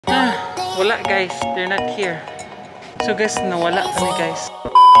Wala guys, they're not here. So guys, nawala kami guys.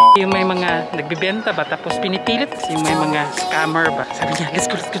 Yung may mga nagbibenta ba, tapos pinipilit kasi may mga scammer ba. Sabi niya, let's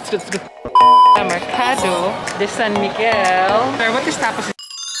go. Mercado de San Miguel. Sorry, what is tapas?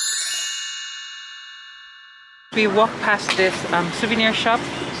 We walk past this souvenir shop.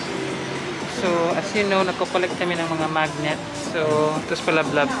 So, as you know, nagko-collect kami ng mga magnet. So, tapos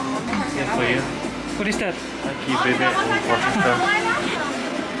palablab. Yeah, for you. What is that? Aquí, baby, un poquito.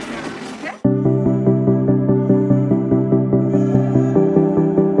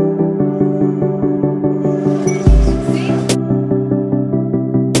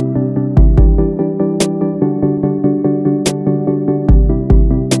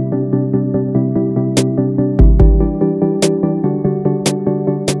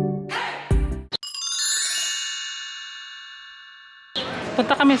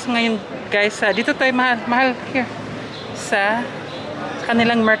 Punta kami ngayon guys dito tayo mahal here sa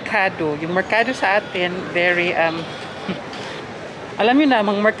kanilang merkado. Yung merkado sa atin very alam niyo na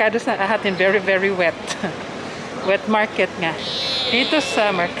mga merkado sa atin very wet. Wet market nga. Dito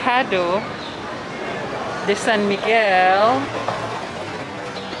sa Merkado de San Miguel.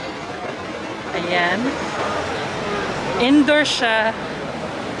 Ayan. Indoor siya.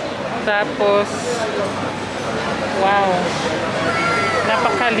 Tapos wow.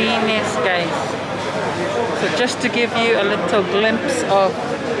 Napakalinis guys. So just to give you a little glimpse of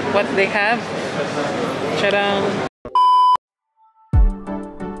what they have. Tadang!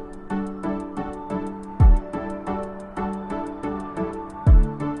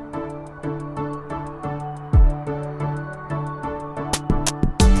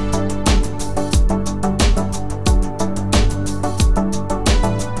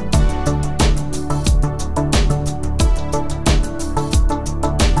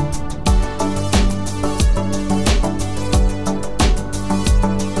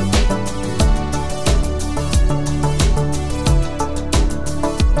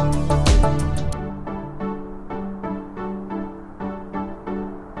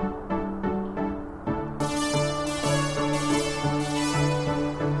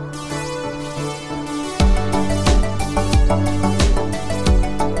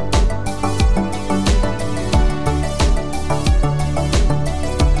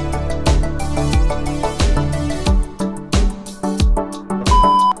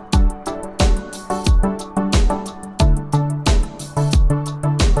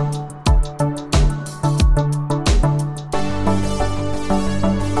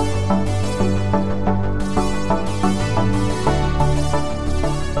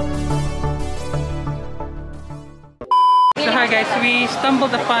 Guys, we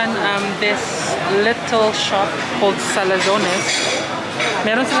stumbled upon this little shop called Salazones.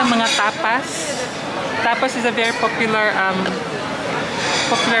 Meron silang mga tapas. Tapas is a very popular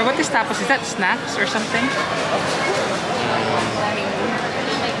what is tapas? Is that snacks or something?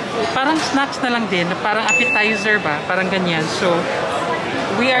 Parang snacks na lang din, parang appetizer ba, parang ganyan. So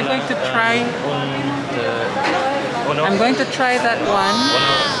we are going to try I'm going to try that one.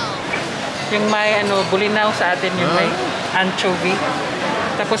 Yung may bulinaw sa atin, yung may anchovy.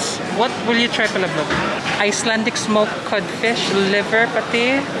 Tapos, what will you try pala, vlog? Icelandic smoked codfish, liver,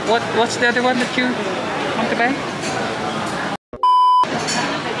 pati. What's the other one that you want to buy?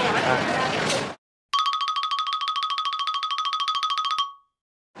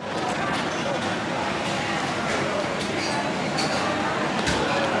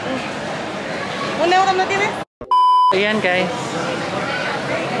 Ayan guys.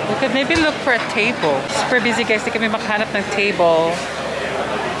 We could maybe look for a table. Super busy guys, di kami makahanap ng table.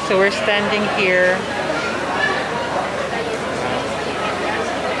 So we're standing here.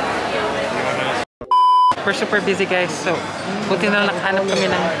 We're super busy guys. So buti na lang nakahanap kami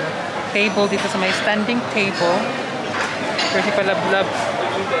ng table dito sa may standing table. Kasi palablab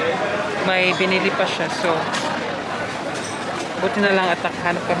may binili pa siya. So buti na lang at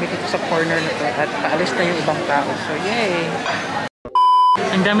nakahanap kami dito sa corner na to. At paalis na yung ibang tao. So yay!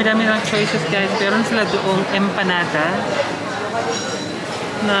 Ang dami-dami ng choices guys. Meron sila doong empanada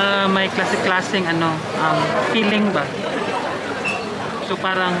na may klase-klaseng feeling ba. So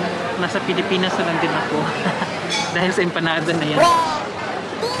parang nasa Pilipinas na lang din ako. Dahil sa empanada na yan.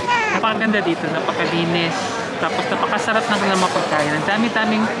 Napakaganda dito, napakalinis. Tapos napakasarap ng kanilang mga pagkain. Ang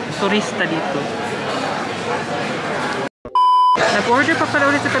dami-daming turista dito. Nag-order pa pala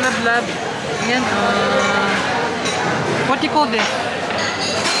ulit sa Palablab. Ayan, what do you call this?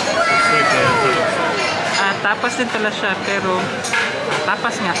 Tapas din pala siya, pero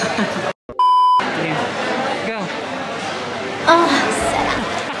tapas nga. Okay. Go. Oh,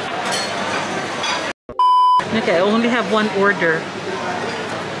 okay, I only have one order.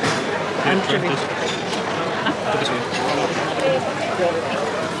 You Anchovy.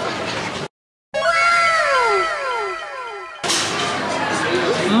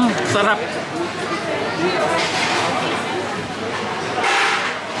 Sarap.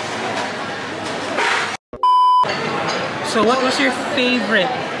 So what was your favorite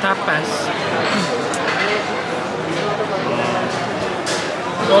tapas?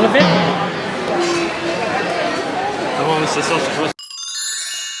 All of it? The one with the sauce.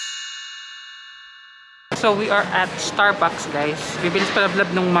 So we are at Starbucks, guys. Bibilis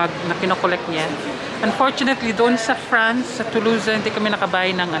palablab ng mug na kinokollect niya. Unfortunately, doon sa France, sa Toulouse, hindi kami nakabahay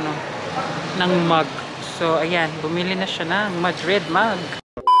ng ng mug. So ayan, bumili na siya ng Madrid mug.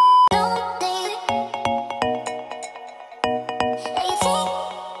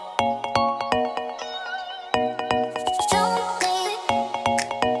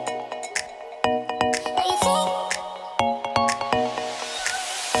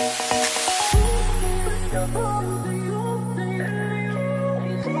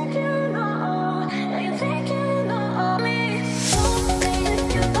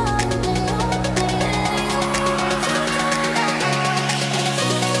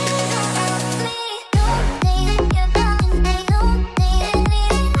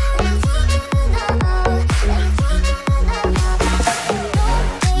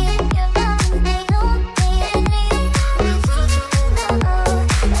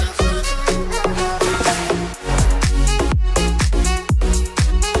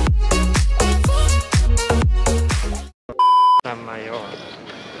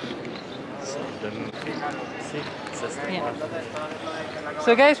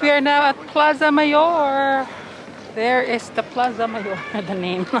 So guys, we are now at Plaza Mayor. There is the Plaza Mayor, the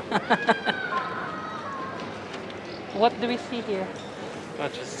name. What do we see here? Oh,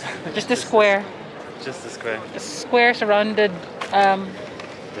 just a square. Just a square. A square surrounded by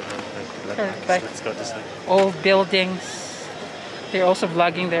Let's go this way. old buildings. They're also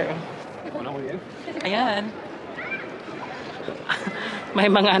vlogging there. Ayan. May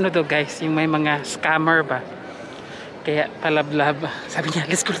mga ano do guys, yung may mga scammer ba? Kaya palablab. Sabi niya,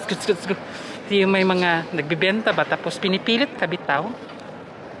 let's go. Yung may mga nagbibenta ba, tapos pinipilit kabitaw.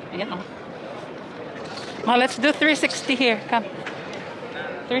 Ayan oh. Ma, let's do 360 here. Come.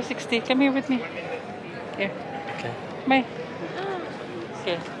 360. Come here with me. Here. Okay. May.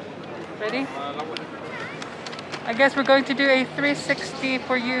 Okay. Ready? I guess we're going to do a 360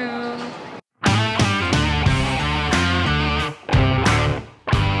 for you.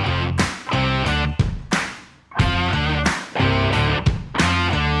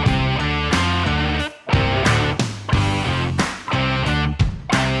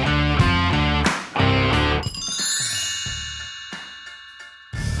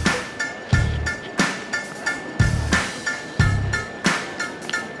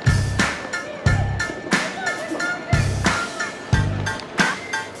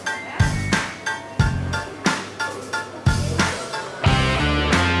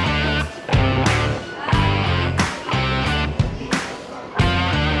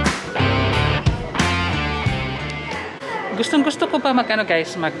 Gustong-gusto ko pa mag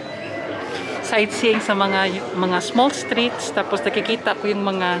sightseeing sa mga small streets, tapos nakikita ko yung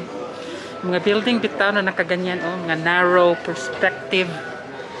mga building bitaw na nakaganyan mga narrow perspective.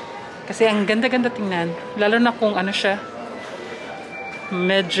 Kasi ang ganda-ganda tingnan, lalo na kung ano siya,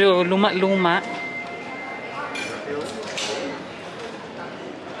 medyo luma-luma.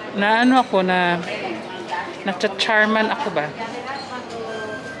 Na ano ako na charman ako ba?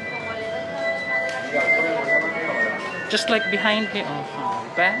 Just like behind me.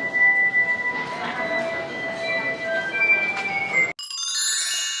 Diba?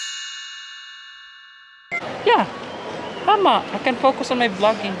 Yeah. Tama. I can focus on my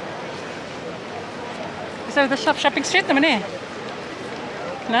vlogging. So the shopping street naman eh.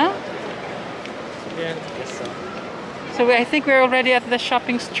 No? Yeah, I guess so. So I think we're already at the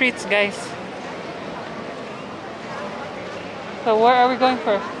shopping streets, guys. So where are we going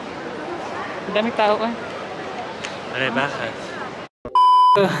first? Ang daming tao eh. Bakit?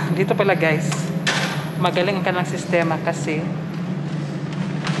 So, dito pala guys, magaling ang kanilang sistema kasi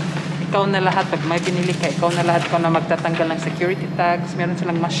ikaw na lahat, pag may binili ka, ikaw na lahat, ikaw na magtatanggal ng security tags. Meron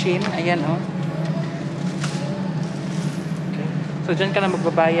silang machine, ayan Okay. So dyan ka na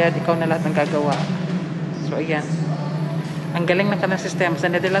magbabayad, ikaw na lahat ng gagawa. So ayan, ang galing ng kanilang sistema. Sa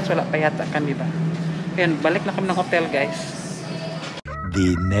Netherlands wala pa yata kami ba. Ayan, balik na kami ng hotel guys.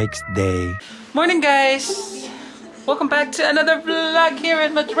 The next day. Morning guys! Welcome back to another vlog here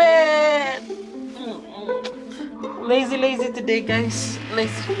in Madrid. Lazy today, guys.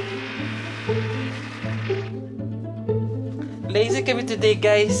 Lazy kami today,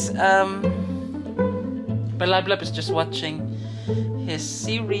 guys. Palablab is just watching his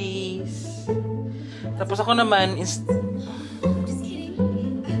series. Tapos ako naman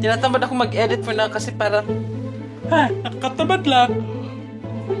tinatamad ako mag-edit for now kasi parang nakatamad lang.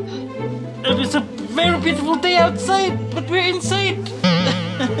 It's a very beautiful day outside, but we're inside.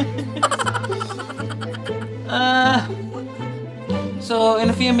 So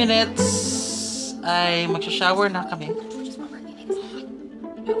in a few minutes ay magsha-shower na kami.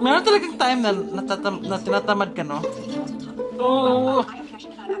 Meron talagang time na tinatamad ka, no? Oh.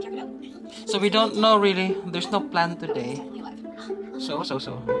 So we don't know really. There's no plan today. So.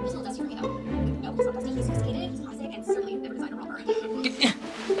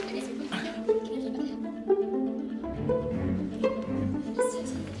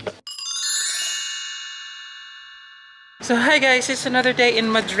 So hi guys, it's another day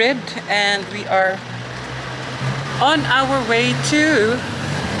in Madrid and we are on our way to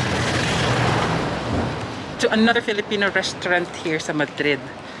another Filipino restaurant here sa Madrid.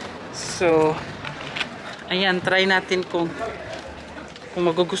 So ayan, try natin kung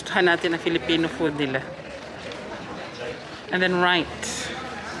magugustuhan natin ang Filipino food nila. And then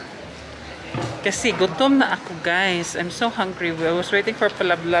kasi gutom na ako, guys. I'm so hungry. I was waiting for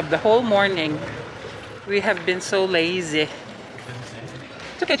Palablab the whole morning. We have been so lazy.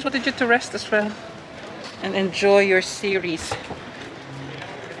 It's okay, I just wanted you to rest as well and enjoy your series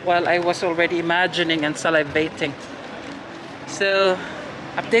while I was already imagining and salivating. So,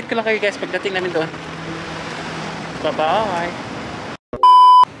 update ko lang kayo, guys, pagdating namin doon. Bye-bye!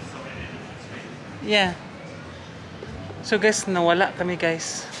 Yeah. So, guys, nawala kami,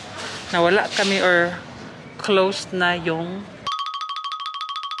 guys. Nawala kami or closed na yung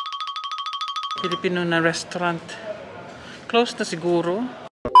Filipino na restaurant. Closed na siguro.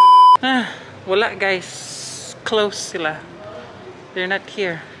 Wala, guys. Closed sila. They're not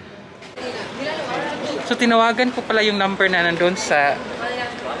here. So tinawagan ko pala yung number na nandun sa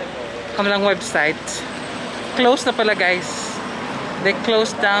kanilang website. Closed na pala, guys. They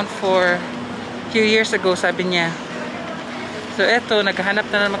closed down for a few years ago, sabi niya. So eto,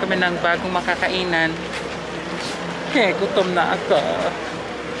 naghahanap na naman kami ng bagong makakainan. Gutom na ako.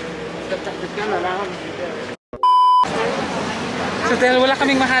 So dahil wala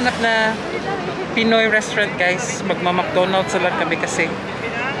kaming mahanap na Pinoy restaurant, guys, magma-McDonald's lang kami kasi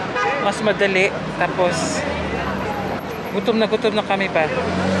mas madali. Tapos gutom na kami pa.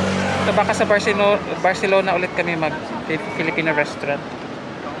 So baka sa Barcelona ulit kami mag-Filipino restaurant.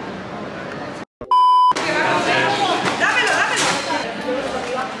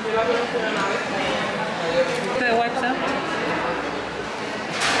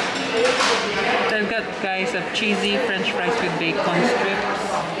 I've got, guys, a cheesy French fries with bacon strips.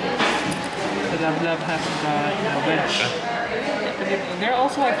 The Love has got a wedge. There are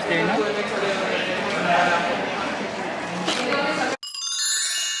also wipes there, no?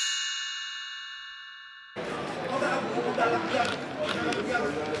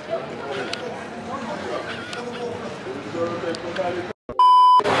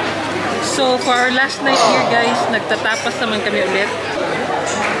 So for our last night here, guys, nagtatapas naman kami ulit.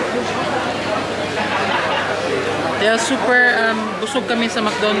 Dahil super busog kami sa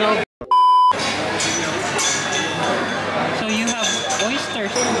McDonald's. So you have oysters.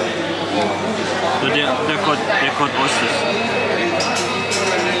 So they're called oysters.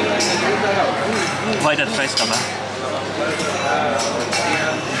 Why that price ka ba?